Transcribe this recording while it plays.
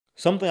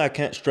Something I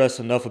can't stress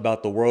enough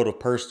about the world of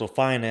personal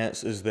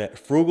finance is that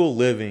frugal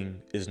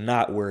living is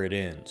not where it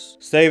ends.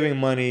 Saving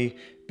money,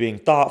 being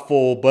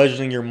thoughtful,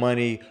 budgeting your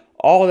money,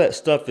 all that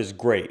stuff is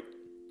great,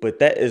 but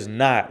that is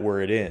not where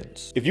it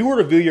ends. If you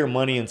were to view your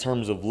money in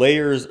terms of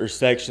layers or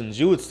sections,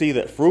 you would see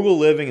that frugal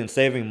living and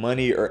saving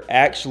money are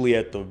actually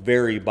at the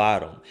very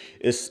bottom.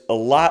 It's a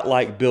lot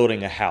like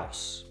building a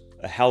house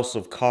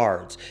of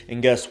cards.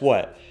 And guess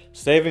what?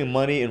 Saving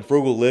money and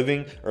frugal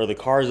living are the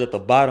cards at the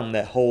bottom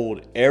that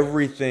hold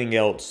everything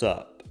else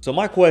up. So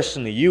my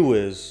question to you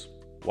is,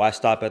 why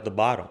stop at the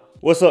bottom?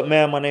 What's up,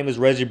 man? My name is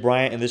Reggie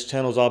Bryant, and this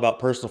channel is all about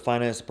personal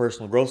finance and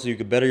personal growth so you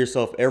can better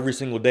yourself every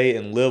single day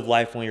and live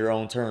life on your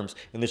own terms.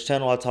 In this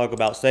channel, I talk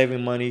about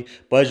saving money,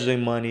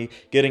 budgeting money,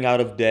 getting out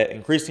of debt,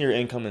 increasing your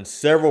income, and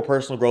several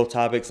personal growth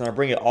topics, and I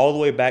bring it all the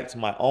way back to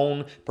my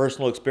own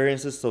personal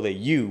experiences so that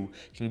you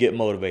can get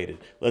motivated.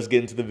 Let's get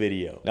into the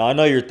video. Now, I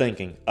know you're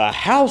thinking, a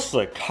house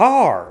of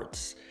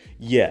cards?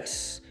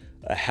 Yes.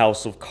 A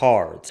house of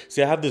cards.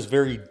 See, I have this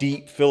very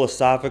deep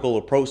philosophical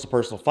approach to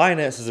personal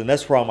finances, and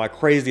that's where all my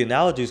crazy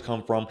analogies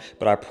come from,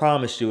 but I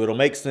promise you it'll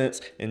make sense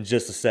in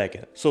just a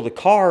second. So the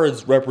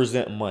cards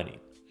represent money.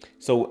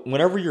 So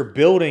whenever you're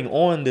building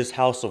on this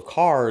house of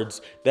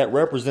cards, that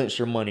represents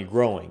your money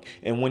growing.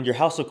 And when your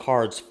house of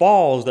cards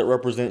falls, that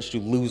represents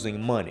you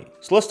losing money.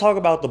 So let's talk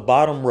about the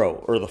bottom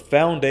row, or the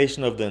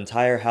foundation of the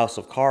entire house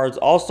of cards,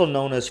 also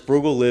known as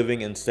frugal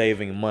living and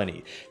saving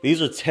money.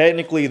 These are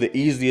technically the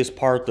easiest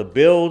part to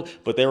build,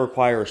 but they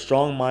require a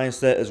strong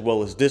mindset as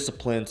well as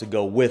discipline to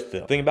go with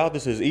them. The thing about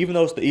this is, even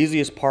though it's the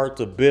easiest part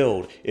to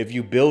build, if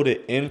you build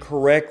it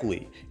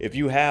incorrectly, if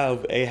you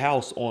have a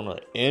house on an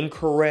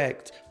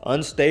incorrect,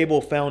 unstable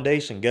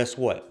foundation, guess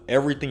what?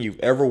 Everything you've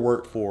ever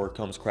worked for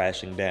comes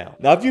crashing down.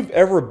 Now, if you've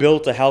ever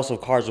built a house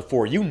of cards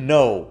before, you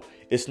know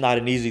it's not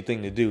an easy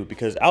thing to do,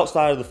 because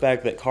outside of the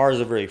fact that cards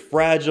are very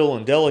fragile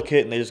and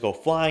delicate and they just go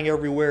flying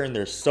everywhere and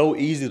they're so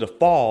easy to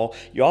fall,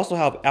 you also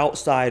have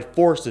outside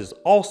forces,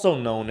 also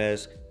known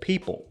as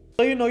people.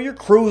 So, you know, you're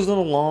cruising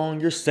along,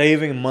 you're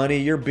saving money,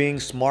 you're being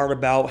smart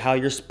about how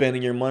you're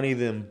spending your money,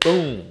 then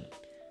boom,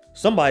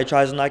 somebody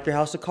tries to knock your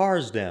house of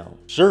cards down.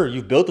 Sure,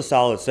 you've built a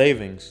solid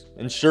savings,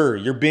 and sure,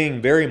 you're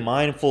being very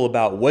mindful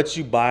about what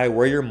you buy,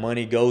 where your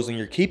money goes, and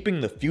you're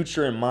keeping the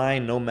future in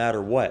mind no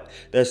matter what.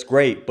 That's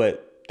great,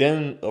 but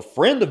then a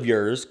friend of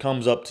yours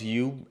comes up to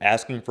you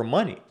asking for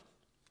money.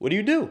 What do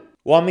you do?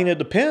 Well, I mean, it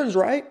depends,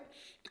 right?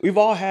 We've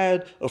all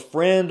had a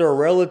friend or a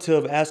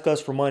relative ask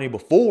us for money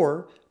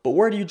before, but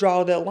where do you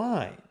draw that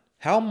line?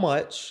 How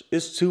much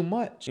is too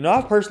much? You know,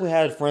 I've personally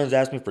had friends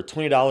ask me for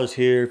 $20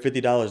 here,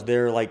 $50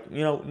 there, like,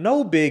 you know,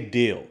 no big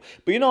deal.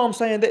 But you know what I'm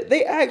saying?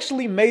 They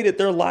actually made it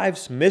their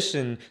life's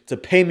mission to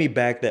pay me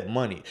back that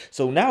money.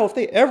 So now if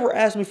they ever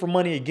ask me for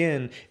money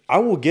again, I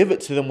will give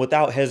it to them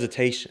without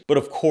hesitation. But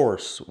of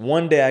course,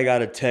 one day I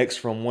got a text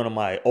from one of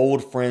my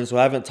old friends who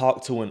I haven't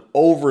talked to in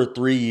over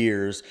 3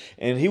 years,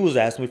 and he was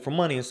asking me for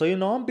money. And so, you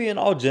know, I'm being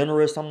all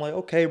generous. I'm like,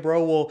 okay,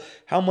 bro, well,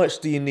 how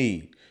much do you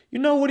need? You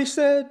know what he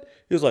said?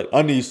 He was like,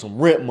 I need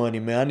some rent money,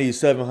 man. I need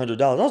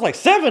 $700. I was like,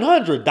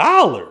 $700?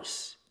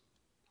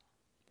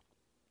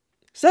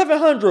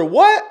 $700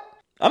 what?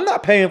 I'm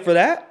not paying for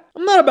that.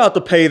 I'm not about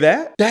to pay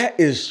that. That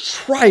is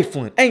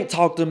trifling. Ain't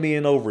talked to me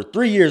in over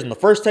 3 years, and the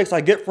first text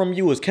I get from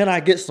you is, can I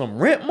get some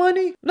rent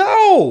money?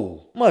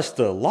 No. Must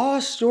have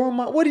lost your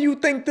mind. What do you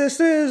think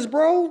this is,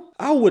 bro?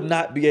 I would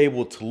not be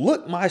able to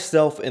look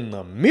myself in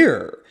the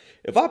mirror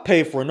if I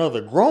pay for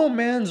another grown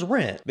man's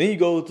rent. Then you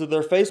go to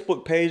their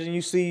Facebook page and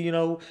you see, you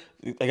know,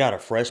 they got a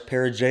fresh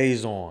pair of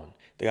J's on.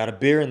 They got a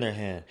beer in their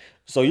hand.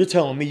 So you're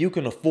telling me you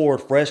can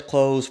afford fresh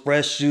clothes,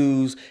 fresh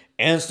shoes,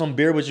 and some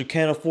beer, but you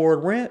can't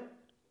afford rent?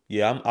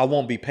 Yeah, I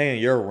won't be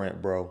paying your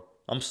rent, bro.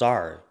 I'm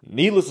sorry.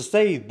 Needless to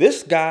say,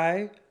 this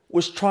guy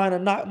was trying to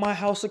knock my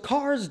house of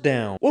cards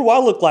down. What do I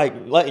look like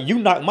you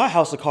knock my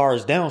house of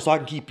cards down so I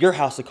can keep your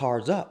house of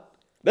cards up?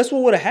 That's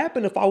what would have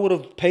happened if I would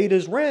have paid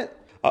his rent.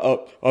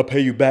 I'll pay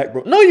you back,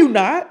 bro. No, you're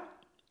not.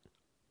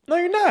 No,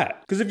 you're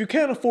not. Because if you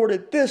can't afford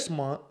it this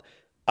month,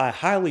 I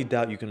highly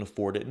doubt you can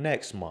afford it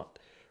next month.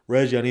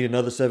 Reggie, I need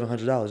another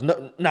 $700.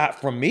 No,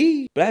 not from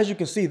me. But as you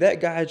can see,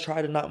 that guy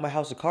tried to knock my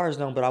house of cards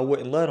down, but I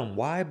wouldn't let him.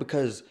 Why?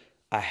 Because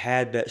I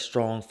had that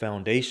strong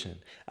foundation.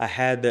 I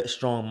had that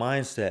strong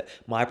mindset.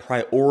 My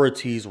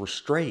priorities were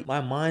straight. My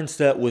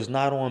mindset was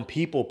not on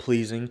people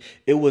pleasing.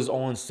 It was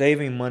on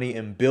saving money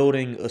and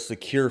building a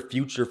secure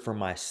future for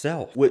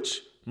myself,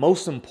 which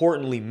most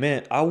importantly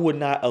meant I would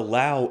not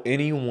allow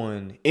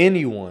anyone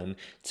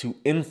to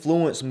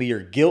influence me or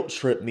guilt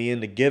trip me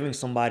into giving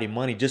somebody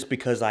money just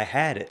because I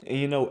had it. And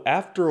you know,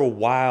 after a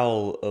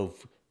while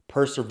of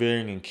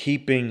persevering and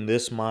keeping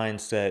this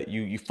mindset,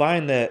 you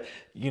find that,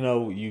 you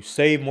know, you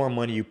save more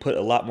money, you put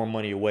a lot more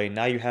money away.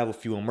 Now you have a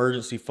few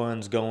emergency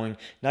funds going.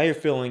 Now you're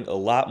feeling a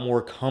lot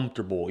more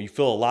comfortable. You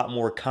feel a lot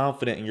more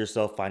confident in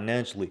yourself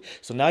financially.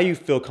 So now you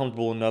feel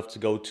comfortable enough to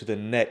go to the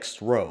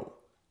next row.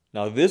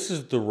 Now, this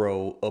is the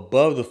row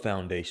above the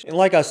foundation. And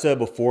like I said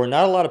before,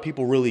 not a lot of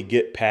people really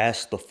get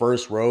past the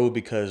first row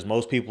because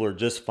most people are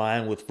just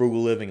fine with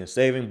frugal living and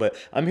saving. But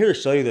I'm here to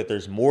show you that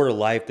there's more to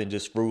life than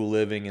just frugal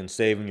living and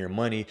saving your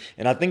money.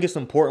 And I think it's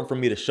important for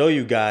me to show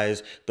you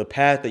guys the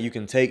path that you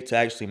can take to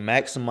actually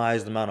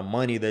maximize the amount of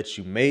money that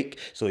you make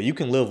so that you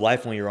can live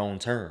life on your own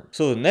terms.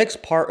 So the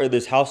next part of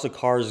this house of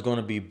cards is going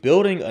to be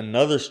building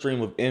another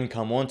stream of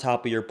income on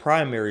top of your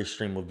primary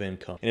stream of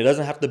income. And it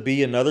doesn't have to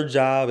be another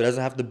job. It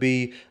doesn't have to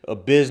be a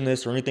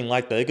business or anything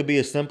like that. It could be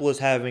as simple as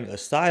having a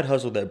side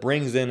hustle that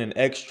brings in an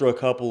extra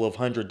couple of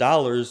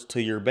 $100s to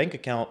your bank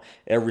account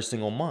every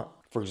single month.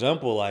 For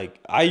example, like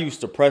I used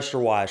to pressure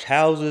wash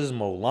houses,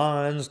 mow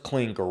lawns,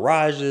 clean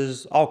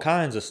garages, all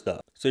kinds of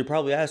stuff. So you're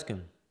probably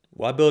asking,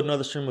 why build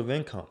another stream of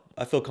income?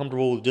 I feel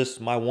comfortable with just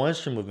my one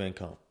stream of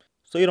income.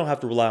 So you don't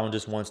have to rely on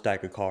just one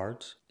stack of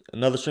cards.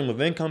 Another stream of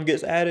income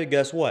gets added,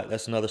 guess what?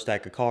 That's another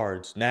stack of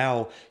cards.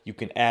 Now you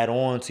can add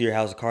on to your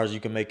house of cards. You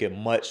can make it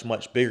much,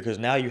 much bigger because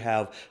now you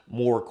have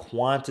more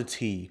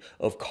quantity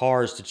of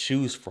cards to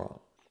choose from.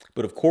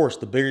 But of course,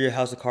 the bigger your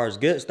house of cards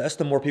gets, that's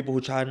the more people who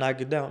try to knock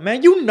it down.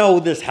 Man, you know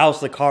this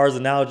house of cards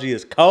analogy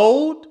is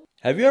cold.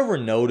 Have you ever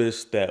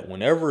noticed that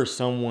whenever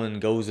someone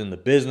goes into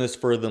business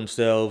for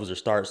themselves or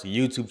starts a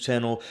YouTube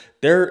channel,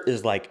 there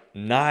is like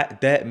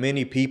not that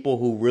many people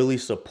who really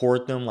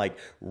support them, like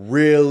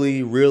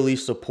really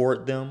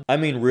support them? I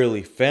mean,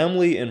 really,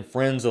 family and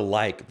friends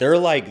alike. They're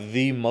like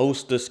the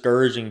most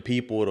discouraging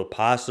people to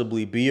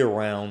possibly be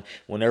around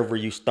whenever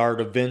you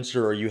start a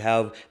venture or you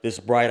have this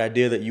bright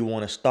idea that you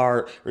want to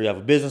start, or you have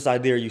a business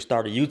idea or you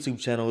start a YouTube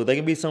channel. They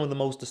can be some of the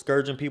most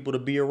discouraging people to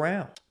be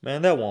around.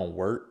 Man, that won't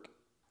work.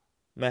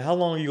 Man, how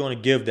long are you going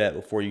to give that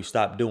before you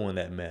stop doing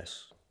that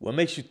mess? What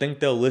makes you think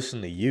they'll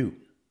listen to you?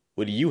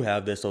 What do you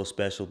have that's so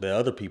special that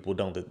other people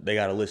don't, that they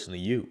got to listen to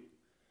you?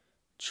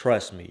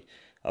 Trust me,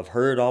 I've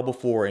heard it all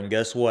before, and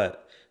guess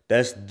what?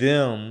 That's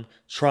them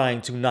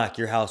trying to knock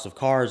your house of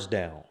cards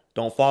down.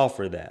 Don't fall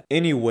for that.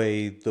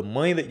 Anyway, the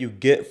money that you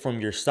get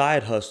from your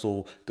side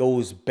hustle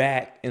goes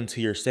back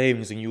into your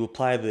savings, and you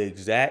apply the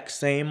exact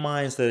same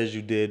mindset as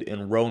you did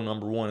in row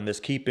number one. And that's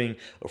keeping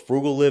a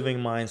frugal living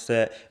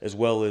mindset as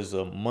well as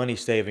a money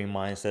saving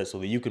mindset so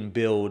that you can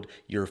build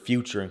your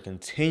future and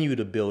continue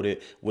to build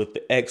it with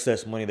the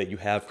excess money that you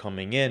have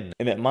coming in.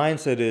 And that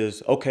mindset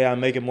is, okay, I'm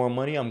making more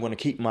money. I'm going to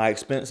keep my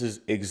expenses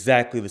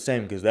exactly the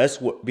same, because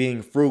that's what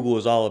being frugal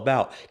is all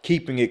about.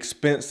 Keeping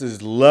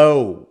expenses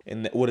low.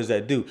 And what does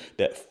that do?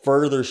 That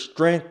further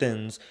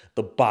strengthens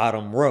the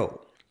bottom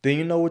row. Then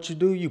you know what you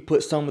do? You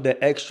put some of that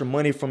extra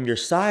money from your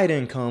side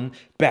income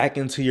back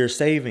into your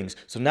savings.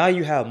 So now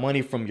you have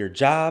money from your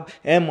job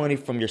and money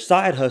from your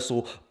side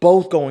hustle,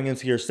 both going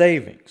into your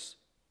savings.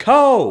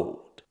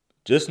 Cold.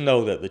 Just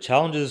know that the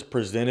challenges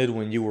presented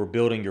when you were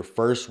building your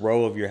first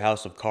row of your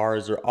house of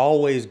cards are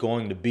always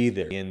going to be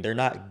there, and they're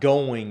not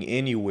going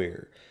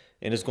anywhere.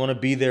 And it's going to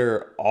be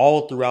there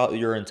all throughout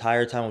your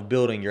entire time of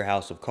building your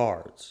house of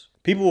cards.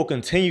 People will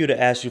continue to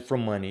ask you for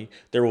money.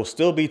 There will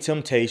still be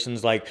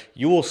temptations. Like,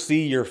 you will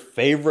see your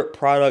favorite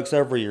products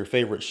ever, your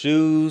favorite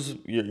shoes,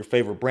 your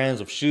favorite brands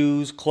of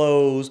shoes,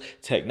 clothes,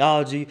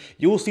 technology.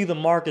 You will see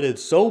them marketed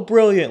so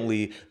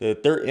brilliantly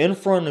that they're in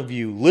front of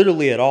you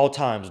literally at all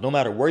times. No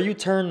matter where you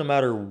turn, no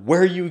matter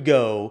where you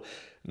go,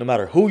 no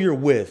matter who you're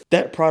with,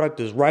 that product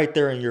is right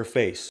there in your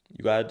face.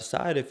 You got to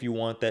decide if you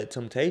want that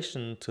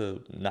temptation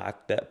to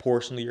knock that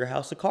portion of your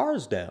house of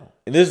cards down.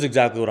 And this is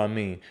exactly what I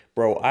mean.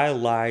 Bro, I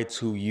lie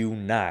to you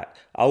not.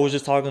 I was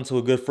just talking to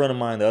a good friend of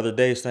mine the other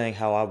day saying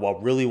how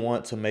I really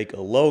want to make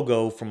a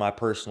logo for my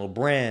personal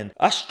brand.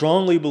 I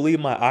strongly believe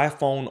my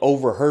iPhone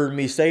overheard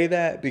me say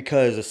that,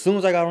 because as soon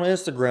as I got on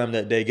Instagram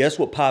that day, guess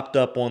what popped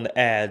up on the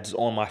ads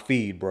on my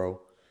feed, bro?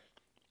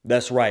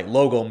 That's right,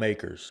 logo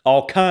makers.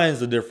 All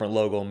kinds of different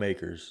logo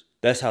makers.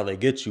 That's how they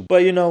get you.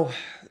 But you know,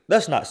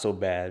 that's not so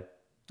bad.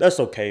 That's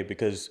okay,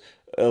 because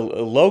a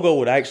logo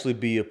would actually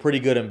be a pretty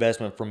good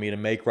investment for me to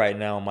make right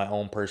now on my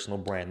own personal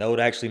brand. That would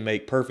actually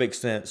make perfect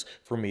sense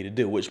for me to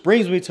do. Which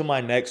brings me to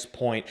my next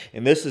point,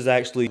 and this is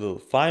actually the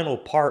final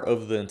part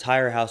of the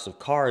entire house of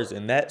cards,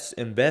 and that's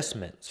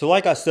investment. So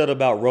like I said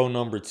about row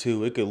number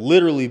 2, it could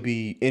literally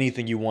be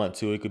anything you want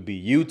to. It could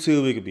be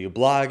YouTube, it could be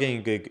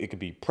blogging, it could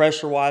be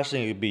pressure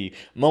washing, it could be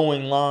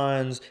mowing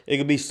lawns, it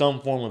could be some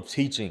form of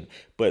teaching.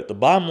 But the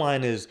bottom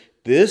line is,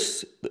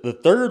 the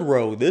third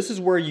row, this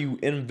is where you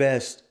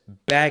invest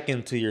back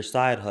into your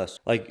side hustle.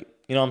 Like,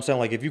 you know what I'm saying?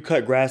 Like, if you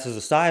cut grass as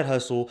a side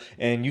hustle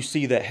and you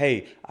see that,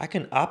 hey, I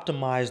can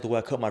optimize the way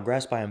I cut my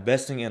grass by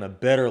investing in a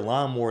better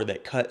lawnmower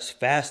that cuts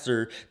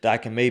faster, that I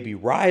can maybe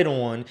ride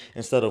on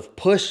instead of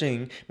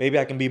pushing. Maybe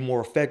I can be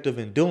more effective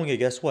in doing it.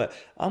 Guess what?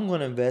 I'm going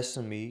to invest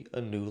in me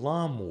a new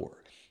lawnmower.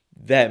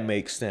 That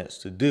makes sense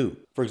to do.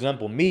 For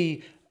example,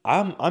 me,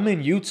 I'm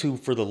in YouTube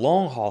for the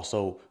long haul.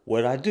 So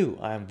what did I do?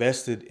 I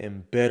invested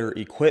in better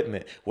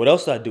equipment. What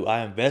else did I do?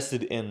 I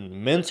invested in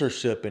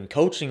mentorship and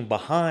coaching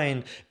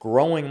behind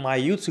growing my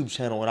YouTube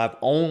channel. And I've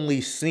only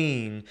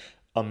seen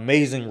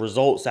amazing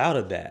results out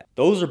of that.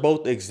 Those are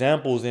both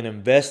examples in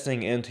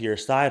investing into your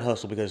side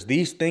hustle, because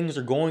these things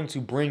are going to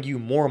bring you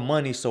more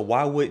money. So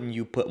why wouldn't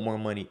you put more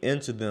money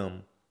into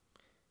them?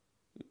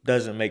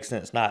 Doesn't make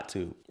sense not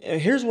to. And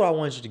here's what I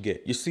want you to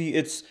get. You see,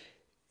 it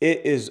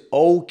is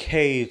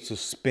okay to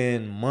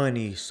spend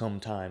money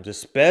sometimes,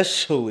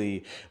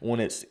 especially when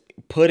it's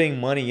putting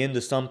money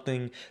into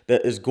something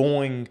that is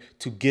going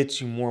to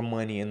get you more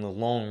money in the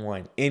long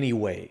run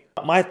anyway.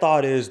 My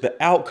thought is the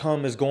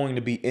outcome is going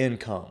to be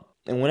income.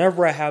 And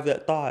whenever I have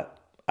that thought,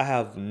 I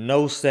have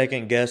no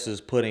second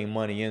guesses putting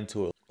money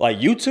into it. Like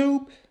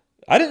YouTube,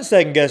 I didn't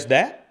second guess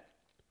that.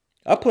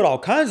 I put all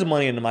kinds of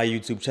money into my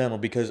YouTube channel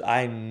because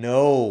I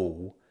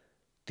know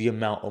the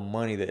amount of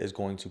money that is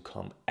going to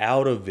come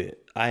out of it.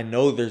 I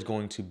know there's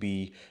going to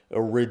be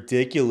a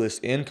ridiculous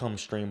income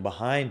stream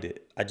behind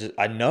it.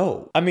 I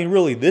know. I mean,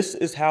 really, this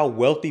is how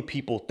wealthy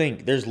people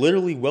think. There's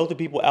literally wealthy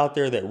people out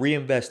there that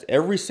reinvest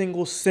every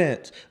single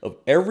cent of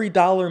every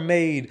dollar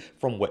made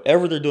from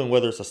whatever they're doing,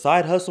 whether it's a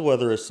side hustle,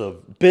 whether it's a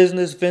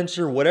business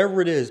venture,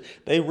 whatever it is,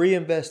 they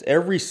reinvest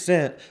every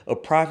cent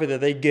of profit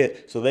that they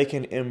get so they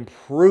can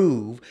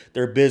improve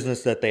their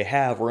business that they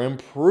have, or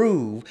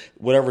improve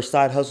whatever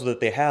side hustle that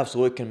they have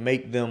so it can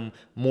make them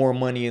more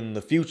money in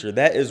the future.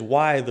 That is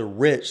why the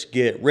rich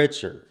get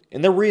richer.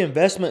 And their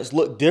reinvestments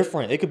look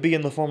different. It could be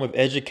in the form of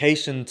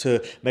education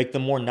to make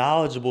them more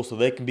knowledgeable so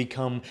they can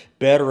become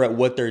better at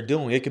what they're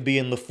doing. It could be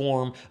in the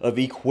form of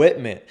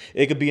equipment.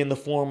 It could be in the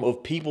form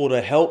of people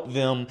to help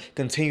them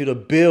continue to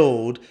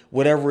build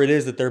whatever it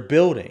is that they're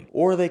building.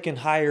 Or they can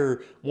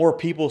hire more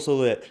people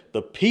so that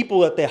the people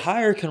that they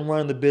hire can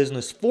run the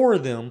business for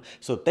them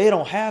so they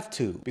don't have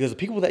to. Because the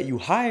people that you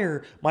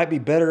hire might be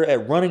better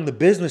at running the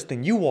business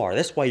than you are.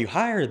 That's why you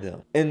hire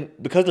them. And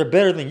because they're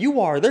better than you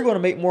are, they're going to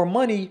make more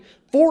money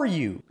for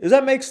you. Does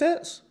that make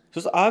sense? So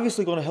it's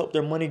obviously going to help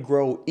their money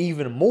grow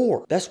even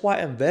more. That's why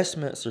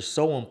investments are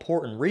so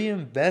important.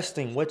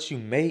 Reinvesting what you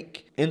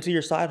make into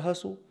your side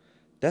hustle,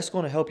 that's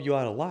going to help you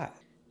out a lot.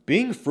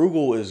 Being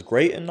frugal is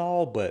great and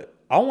all, but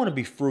I want to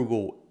be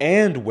frugal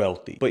and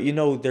wealthy. But you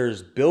know,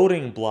 there's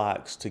building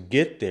blocks to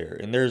get there,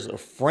 and there's a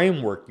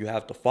framework you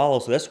have to follow.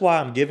 So that's why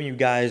I'm giving you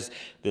guys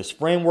this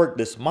framework,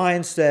 this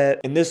mindset,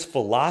 and this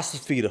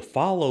philosophy to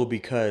follow,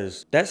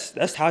 because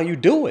that's how you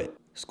do it.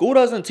 School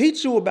doesn't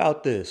teach you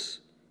about this.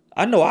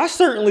 I know I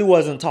certainly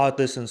wasn't taught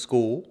this in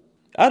school.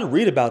 I had to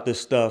read about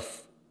this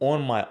stuff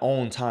on my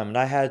own time, and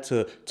I had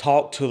to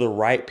talk to the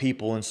right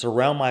people and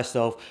surround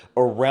myself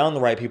around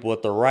the right people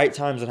at the right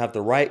times and have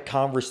the right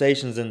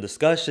conversations and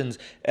discussions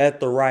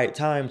at the right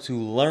time to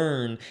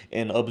learn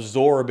and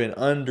absorb and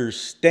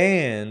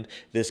understand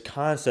this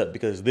concept,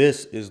 because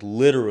this is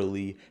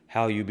literally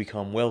how you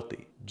become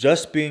wealthy.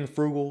 Just being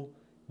frugal,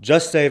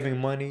 just saving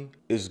money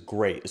is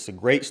great. It's a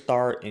great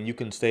start, and you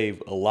can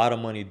save a lot of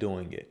money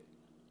doing it.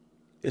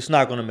 It's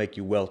not going to make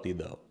you wealthy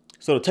though.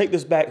 So to take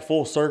this back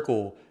full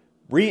circle,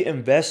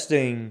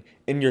 reinvesting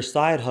in your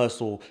side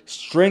hustle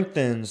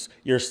strengthens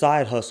your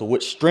side hustle,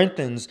 which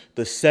strengthens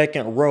the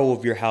second row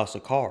of your house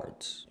of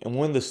cards. And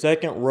when the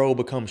second row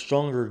becomes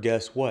stronger,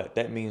 guess what?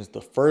 That means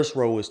the first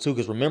row is too,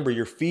 because remember,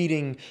 you're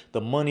feeding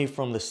the money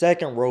from the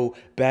second row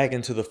back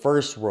into the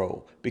first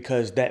row,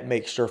 because that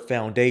makes your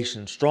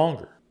foundation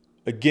stronger.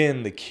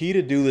 Again, the key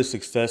to do this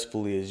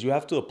successfully is you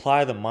have to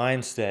apply the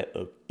mindset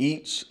of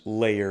each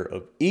layer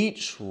of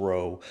each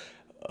row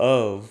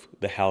of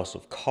the house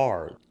of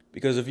cards.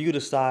 Because if you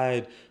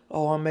decide,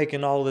 oh, I'm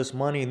making all this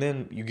money, and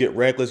then you get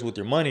reckless with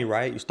your money,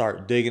 right? You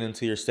start digging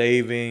into your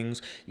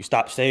savings. You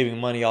stop saving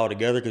money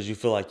altogether because you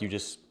feel like you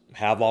just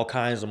have all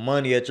kinds of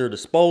money at your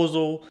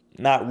disposal,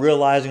 not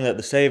realizing that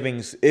the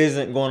savings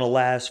isn't going to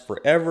last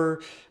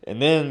forever.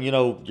 And then, you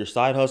know, your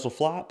side hustle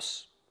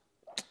flops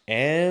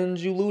and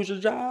you lose your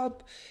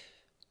job,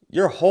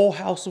 your whole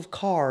house of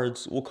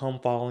cards will come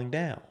falling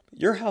down.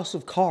 Your house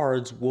of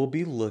cards will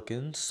be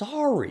looking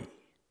sorry.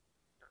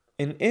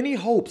 And any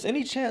hopes,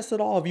 any chance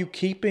at all of you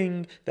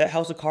keeping that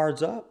house of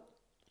cards up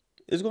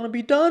is going to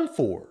be done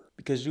for,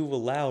 because you've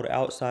allowed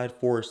outside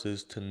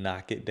forces to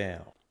knock it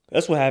down.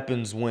 That's what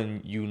happens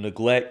when you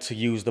neglect to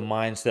use the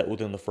mindset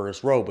within the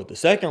first row. But the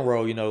second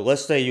row, you know,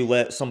 let's say you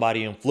let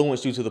somebody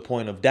influence you to the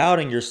point of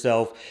doubting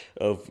yourself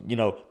of, you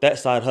know, that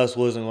side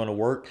hustle isn't going to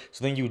work.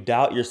 So then you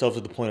doubt yourself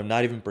to the point of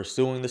not even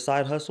pursuing the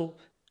side hustle.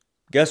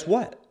 Guess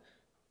what?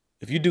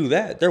 If you do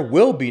that, there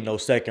will be no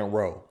second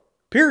row,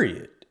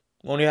 period.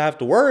 You won't even have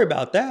to worry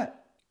about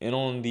that. And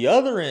on the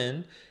other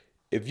end,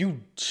 if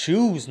you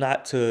choose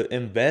not to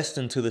invest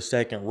into the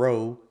second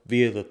row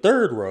via the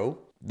third row,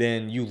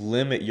 then you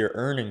limit your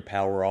earning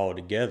power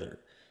altogether,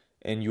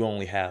 and you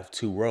only have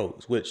 2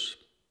 rows, which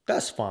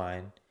that's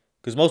fine,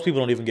 because most people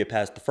don't even get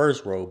past the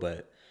first row.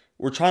 But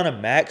we're trying to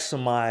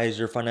maximize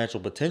your financial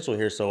potential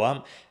here,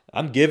 so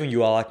I'm giving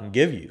you all I can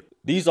give you.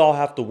 These all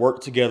have to work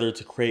together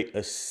to create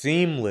a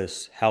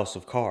seamless house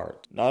of cards.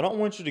 Now, I don't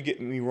want you to get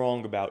me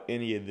wrong about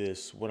any of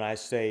this when I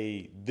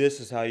say this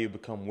is how you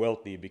become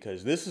wealthy,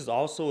 because this is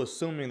also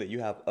assuming that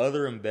you have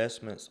other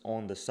investments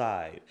on the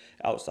side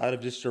outside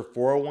of just your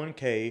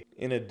 401k,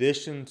 in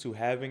addition to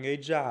having a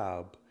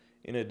job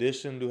In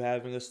addition to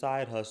having a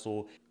side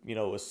hustle,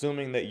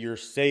 assuming that you're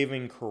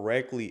saving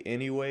correctly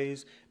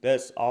anyways,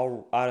 that's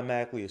all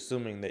automatically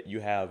assuming that you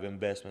have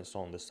investments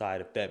on the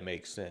side, if that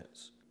makes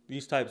sense.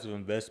 These types of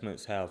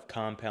investments have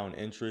compound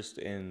interest,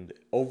 and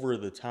over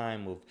the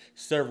time of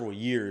several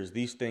years,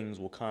 these things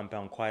will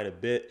compound quite a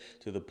bit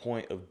to the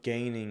point of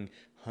gaining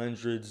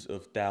hundreds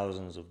of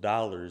thousands of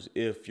dollars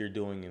if you're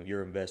doing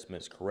your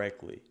investments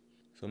correctly.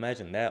 So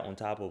imagine that on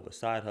top of a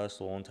side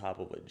hustle, on top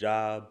of a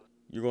job,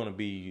 you're going to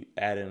be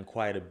adding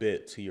quite a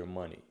bit to your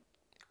money.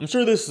 I'm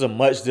sure this is a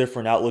much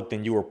different outlook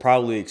than you were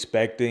probably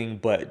expecting,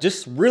 but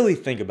just really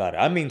think about it.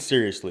 I mean,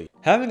 seriously,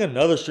 having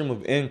another stream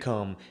of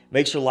income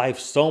makes your life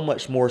so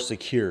much more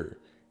secure.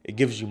 It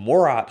gives you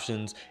more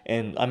options,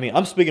 and I mean,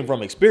 I'm speaking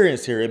from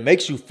experience here. It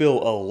makes you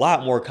feel a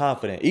lot more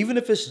confident. Even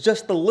if it's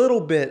just a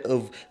little bit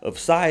of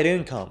side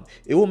income,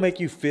 it will make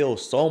you feel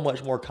so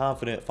much more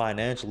confident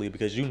financially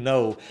because you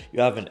know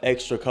you have an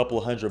extra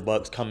couple of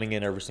 $100 coming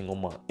in every single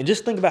month. And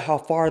just think about how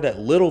far that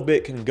little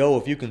bit can go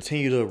if you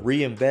continue to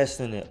reinvest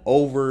in it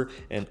over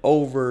and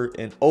over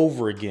and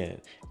over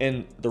again.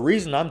 And the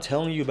reason I'm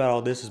telling you about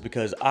all this is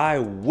because I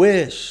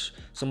wish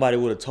somebody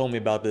would have told me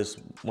about this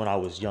when I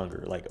was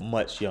younger, like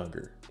much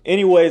younger.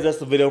 Anyways, that's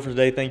the video for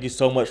today. Thank you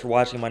so much for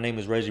watching. My name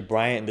is Reggie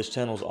Bryant, and this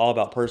channel is all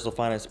about personal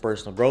finance and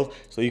personal growth,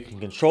 so you can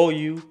control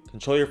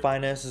your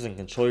finances, and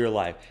control your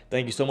life.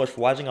 Thank you so much for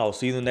watching. I will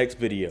see you in the next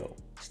video.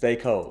 Stay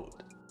cold.